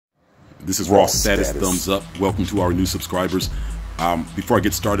This is Raw Status Thumbs Up. Welcome to our new subscribers. Before I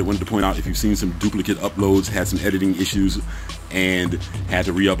get started, I wanted to point out if you've seen some duplicate uploads, had some editing issues, and had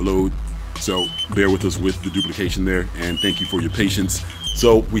to re-upload, so bear with us with the duplication there, and thank you for your patience.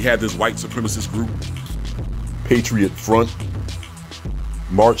 So we had this white supremacist group, Patriot Front,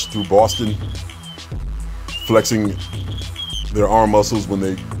 march through Boston, flexing their arm muscles when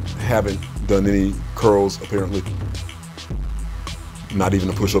they haven't done any curls, apparently. Not even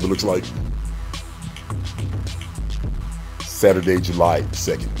a push-up, it looks like. Saturday, July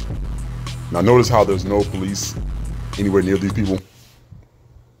 2nd. Now notice how there's no police anywhere near these people.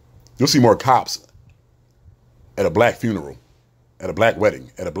 You'll see more cops at a black funeral, at a black wedding,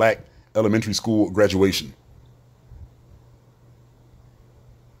 at a black elementary school graduation.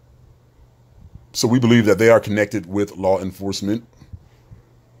 So we believe that they are connected with law enforcement.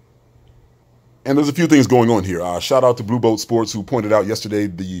 And there's a few things going on here. Shout out to Blue Boat Sports, who pointed out yesterday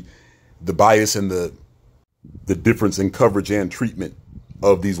the bias and the difference in coverage and treatment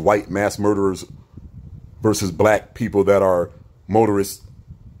of these white mass murderers versus black people that are motorists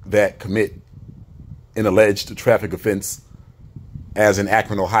that commit an alleged traffic offense, as in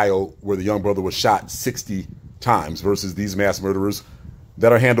Akron, Ohio, where the young brother was shot 60 times, versus these mass murderers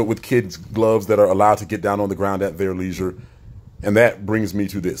that are handled with kids' gloves, that are allowed to get down on the ground at their leisure. And that brings me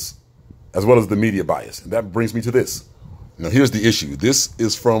to this, as well as the media bias. And that brings me to this. Now, here's the issue. This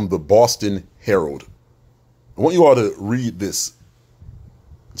is from the Boston Herald. I want you all to read this.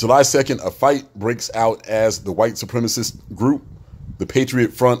 July 2nd, a fight breaks out as the white supremacist group, the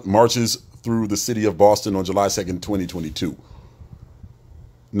Patriot Front, marches through the city of Boston on July 2nd, 2022.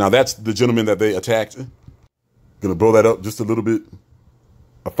 Now, that's the gentleman that they attacked. Gonna blow that up just a little bit.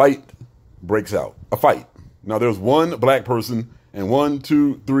 A fight breaks out. A fight. Now, there's one black person and 1,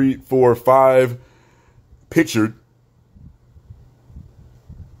 2, 3, 4, 5 pictured.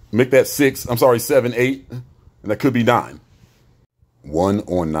 Make that 6. I'm sorry, 7, 8. And that could be 9. 1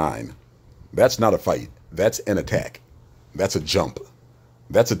 on 9. That's not a fight. That's an attack. That's a jump.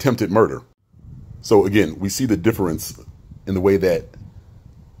 That's attempted murder. So again, we see the difference in the way that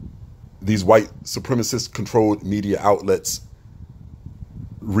these white supremacist controlled media outlets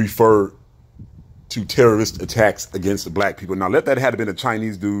refer to terrorist attacks against black people. Now, let that have been a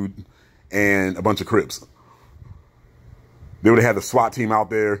Chinese dude and a bunch of Crips. They would have had the SWAT team out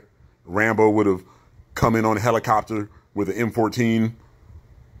there. Rambo would have come in on a helicopter with an M14.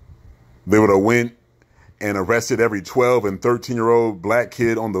 They would have went and arrested every 12 and 13-year-old black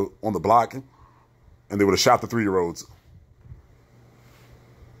kid on the block, and they would have shot the 3-year-olds.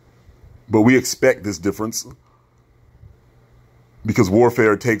 But we expect this difference because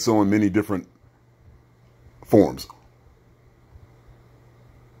warfare takes on many different forms.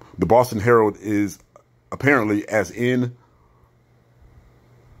 The Boston Herald is apparently as in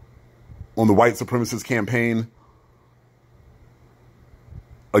on the white supremacist campaign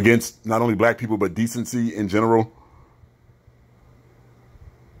against not only black people, but decency in general.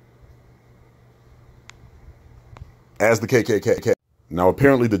 As the KKK. Now,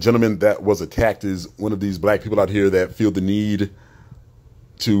 apparently the gentleman that was attacked is one of these black people out here that feel the need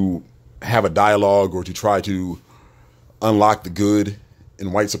to have a dialogue or to try to unlock the good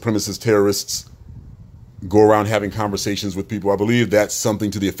in white supremacist terrorists, go around having conversations with people. I believe that's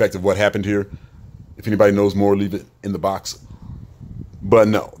something to the effect of what happened here. If anybody knows more, leave it in the box. But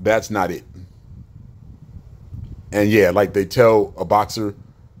no, that's not it. And yeah, like they tell a boxer,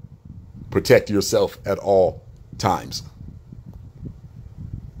 protect yourself at all times.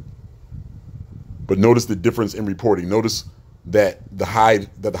 But notice the difference in reporting. Notice that the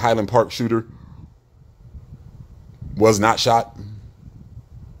Highland Park shooter was not shot.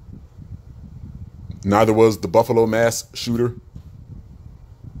 Neither was the Buffalo mass shooter.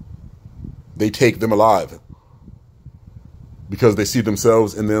 They take them alive because they see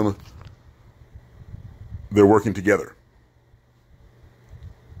themselves in them. They're working together.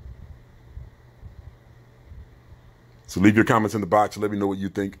 So leave your comments in the box. Let me know what you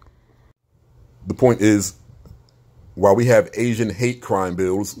think. The point is, while we have Asian hate crime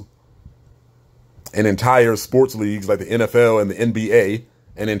bills and entire sports leagues like the NFL and the NBA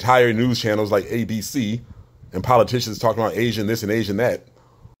and entire news channels like ABC and politicians talking about Asian this and Asian that,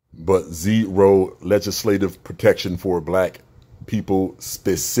 but zero legislative protection for black people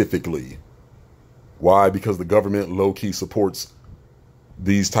specifically. Why? Because the government low-key supports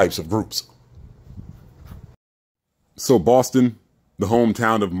these types of groups. So Boston, the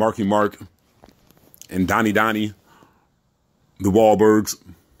hometown of Marky Mark and Donnie, the Wahlbergs,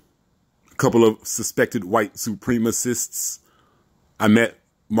 a couple of suspected white supremacists. I met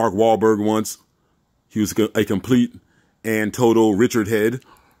Mark Wahlberg once. He was a complete and total Richard head.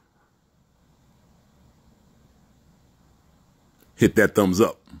 hit that thumbs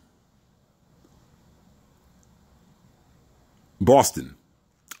up. Boston.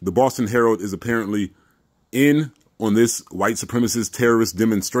 The Boston Herald is apparently in on this white supremacist terrorist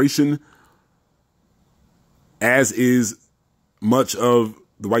demonstration, as is much of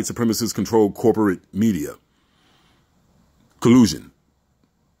the white supremacist controlled corporate media. Collusion.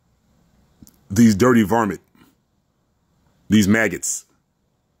 These dirty varmint, these maggots,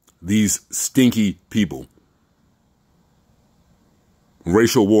 these stinky people.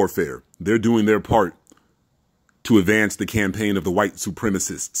 Racial warfare. They're doing their part to advance the campaign of the white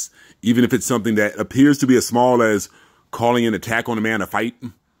supremacists, even if it's something that appears to be as small as calling an attack on a man a fight.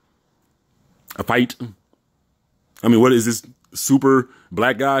 A fight. I mean, what is this super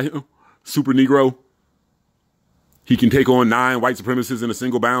black guy? Super Negro? He can take on 9 white supremacists in a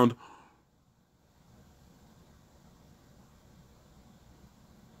single bound.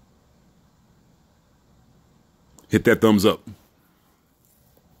 Hit that thumbs up.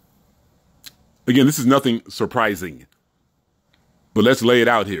 Again, this is nothing surprising, but let's lay it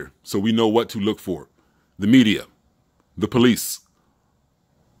out here so we know what to look for. The media, the police,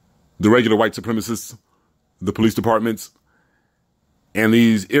 the regular white supremacists, the police departments, and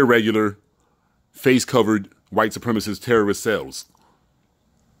these irregular, face-covered white supremacist terrorist cells.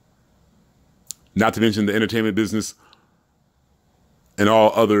 Not to mention the entertainment business and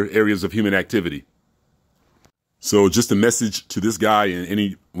all other areas of human activity. So just a message to this guy and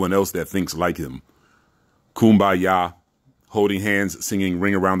anyone else that thinks like him. Kumbaya, holding hands, singing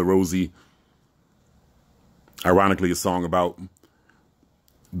Ring Around the Rosie. Ironically, a song about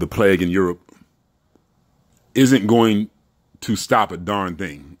the plague in Europe. Isn't going to stop a darn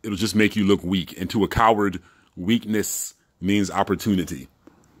thing. It'll just make you look weak. And to a coward, weakness means opportunity.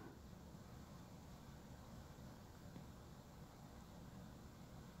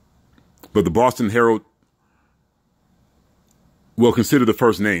 But the Boston Herald, well, consider the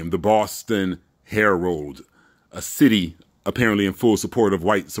first name, the Boston Herald, a city apparently in full support of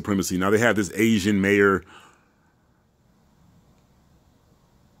white supremacy. Now they have this Asian mayor.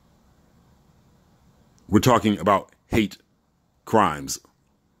 We're talking about hate crimes.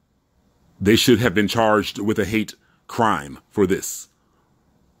 They should have been charged with a hate crime for this.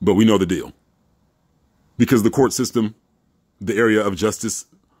 But we know the deal. Because the court system, the area of justice,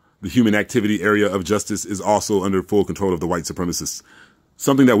 the human activity area of justice is also under full control of the white supremacists.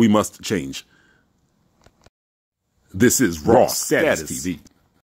 Something that we must change. This is Raw Status TV.